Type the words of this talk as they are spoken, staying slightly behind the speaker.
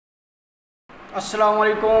Assalamu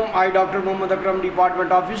alaikum. I Dr. Muhammad Akram, Department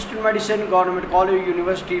of Eastern Medicine, Government College,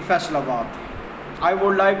 University, Faisalabad. I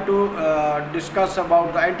would like to discuss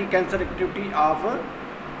about the anti-cancer activity of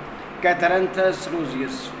Catharanthus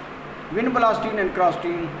roseus. Vinblastine and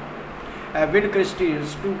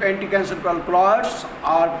vincristines, two anti-cancer alkaloids,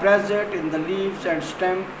 are present in the leaves and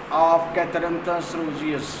stem of Catharanthus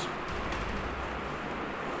roseus.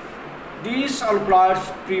 These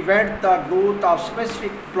alkaloids prevent the growth of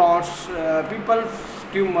specific plants, people's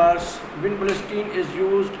tumors. Vinblastine is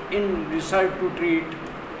used in research to treat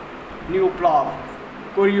neoplasm,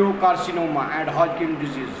 choriocarcinoma, and Hodgkin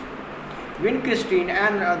disease. Vincristine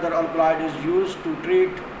and other alkaloid is used to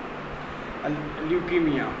treat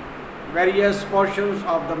leukemia. Various portions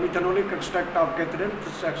of the methanolic extract of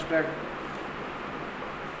Catharanthus extract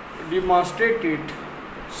demonstrated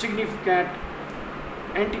significant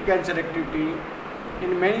anti-cancer activity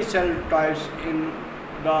in many cell types in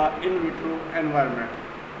the in vitro environment.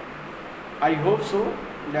 I hope so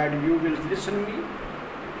that you will listen me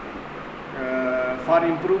for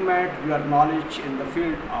improvement your knowledge in the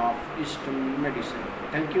field of Eastern medicine.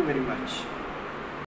 Thank you very much.